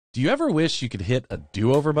Do you ever wish you could hit a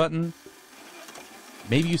do-over button?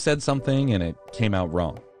 Maybe you said something and it came out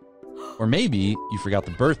wrong. Or maybe you forgot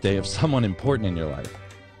the birthday of someone important in your life.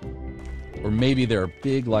 Or maybe there are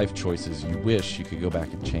big life choices you wish you could go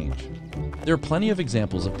back and change. There are plenty of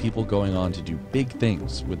examples of people going on to do big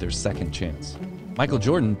things with their second chance. Michael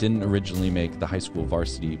Jordan didn't originally make the high school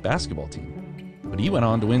varsity basketball team, but he went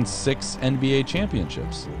on to win 6 NBA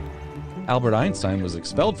championships. Albert Einstein was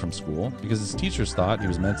expelled from school because his teachers thought he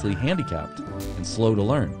was mentally handicapped and slow to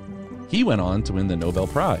learn. He went on to win the Nobel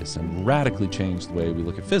Prize and radically changed the way we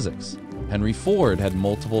look at physics. Henry Ford had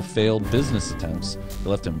multiple failed business attempts that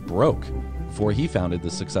left him broke before he founded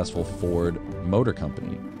the successful Ford Motor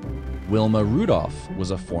Company. Wilma Rudolph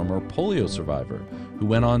was a former polio survivor who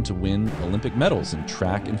went on to win Olympic medals in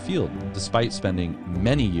track and field despite spending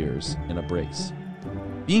many years in a brace.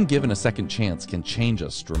 Being given a second chance can change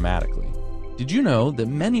us dramatically. Did you know that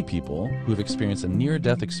many people who have experienced a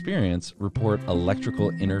near-death experience report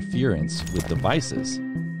electrical interference with devices?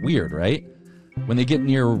 Weird, right? When they get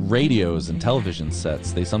near radios and television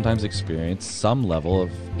sets, they sometimes experience some level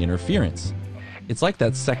of interference. It's like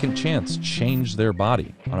that second chance changed their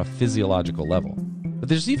body on a physiological level. But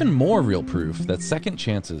there's even more real proof that second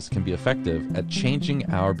chances can be effective at changing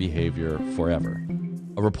our behavior forever.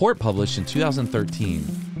 A report published in 2013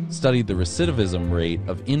 studied the recidivism rate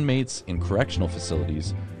of inmates in correctional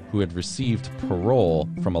facilities who had received parole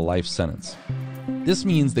from a life sentence. This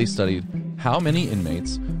means they studied how many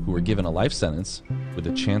inmates who were given a life sentence with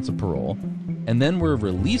a chance of parole and then were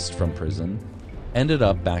released from prison ended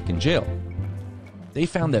up back in jail. They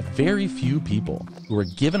found that very few people who were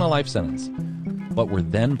given a life sentence but were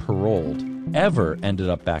then paroled ever ended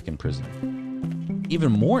up back in prison.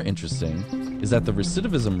 Even more interesting is that the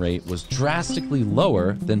recidivism rate was drastically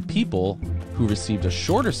lower than people who received a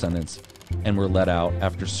shorter sentence and were let out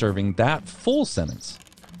after serving that full sentence.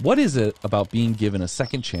 What is it about being given a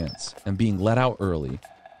second chance and being let out early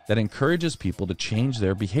that encourages people to change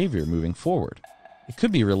their behavior moving forward? It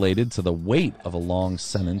could be related to the weight of a long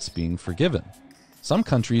sentence being forgiven. Some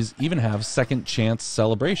countries even have second chance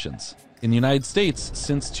celebrations. In the United States,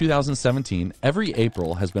 since 2017, every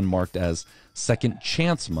April has been marked as Second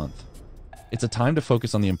Chance Month. It's a time to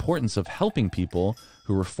focus on the importance of helping people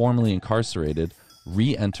who were formerly incarcerated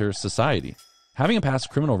re-enter society. Having a past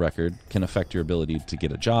criminal record can affect your ability to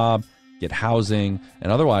get a job, get housing,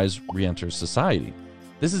 and otherwise re-enter society.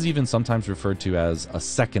 This is even sometimes referred to as a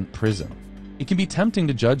second prison. It can be tempting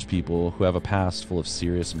to judge people who have a past full of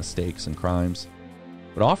serious mistakes and crimes,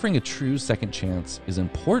 but offering a true second chance is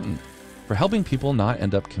important for helping people not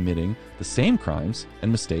end up committing the same crimes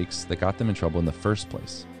and mistakes that got them in trouble in the first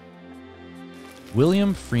place.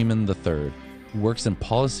 William Freeman III, who works in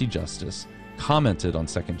policy justice, commented on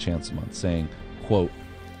Second Chance Month saying, quote,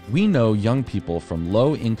 "We know young people from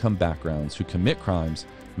low-income backgrounds who commit crimes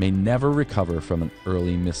may never recover from an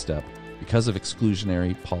early misstep because of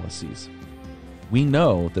exclusionary policies. We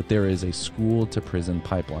know that there is a school-to-prison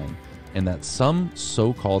pipeline and that some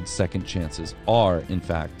so-called second chances are, in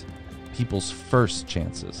fact, people's first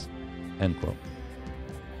chances." End quote.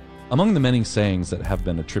 Among the many sayings that have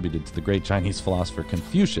been attributed to the great Chinese philosopher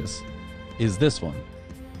Confucius is this one,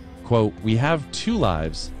 quote, "We have 2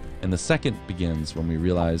 lives, and the second begins when we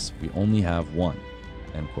realize we only have one,"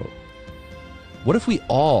 end quote. What if we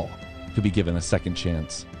all could be given a second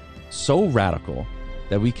chance, so radical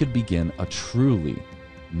that we could begin a truly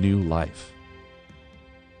new life?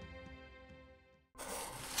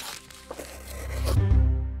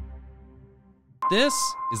 This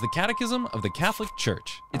is the Catechism of the Catholic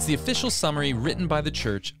Church. It's the official summary written by the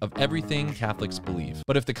Church of everything Catholics believe.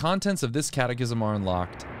 But if the contents of this catechism are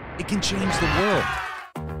unlocked, it can change the world.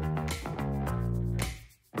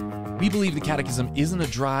 We believe the Catechism isn't a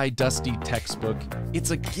dry, dusty textbook.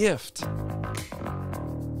 It's a gift.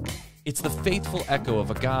 It's the faithful echo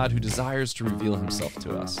of a God who desires to reveal himself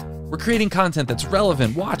to us. We're creating content that's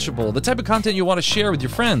relevant, watchable, the type of content you want to share with your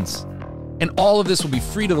friends. And all of this will be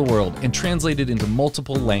free to the world and translated into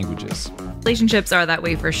multiple languages. Relationships are that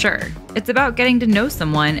way for sure. It's about getting to know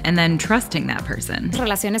someone and then trusting that person.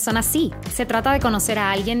 Relaciones son así. Se trata de conocer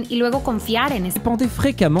a alguien y luego confiar en ese. Dépendait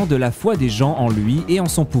fréquemment de la foi des gens en lui et en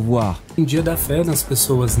son pouvoir. Dia da fé nas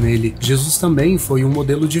pessoas nele. Jesus também foi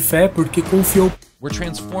modelo de fé porque confiou. We're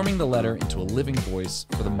transforming the letter into a living voice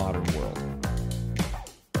for the modern world.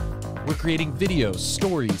 We're creating videos,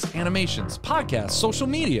 stories, animations, podcasts, social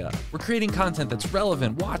media. We're creating content that's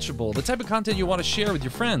relevant, watchable, the type of content you want to share with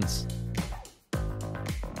your friends.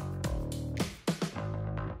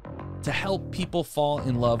 To help people fall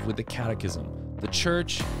in love with the Catechism, the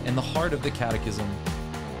Church, and the heart of the Catechism,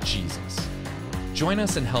 Jesus. Join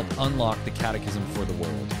us and help unlock the Catechism for the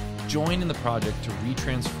world. Join in the project to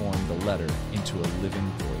retransform the letter into a living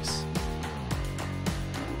voice.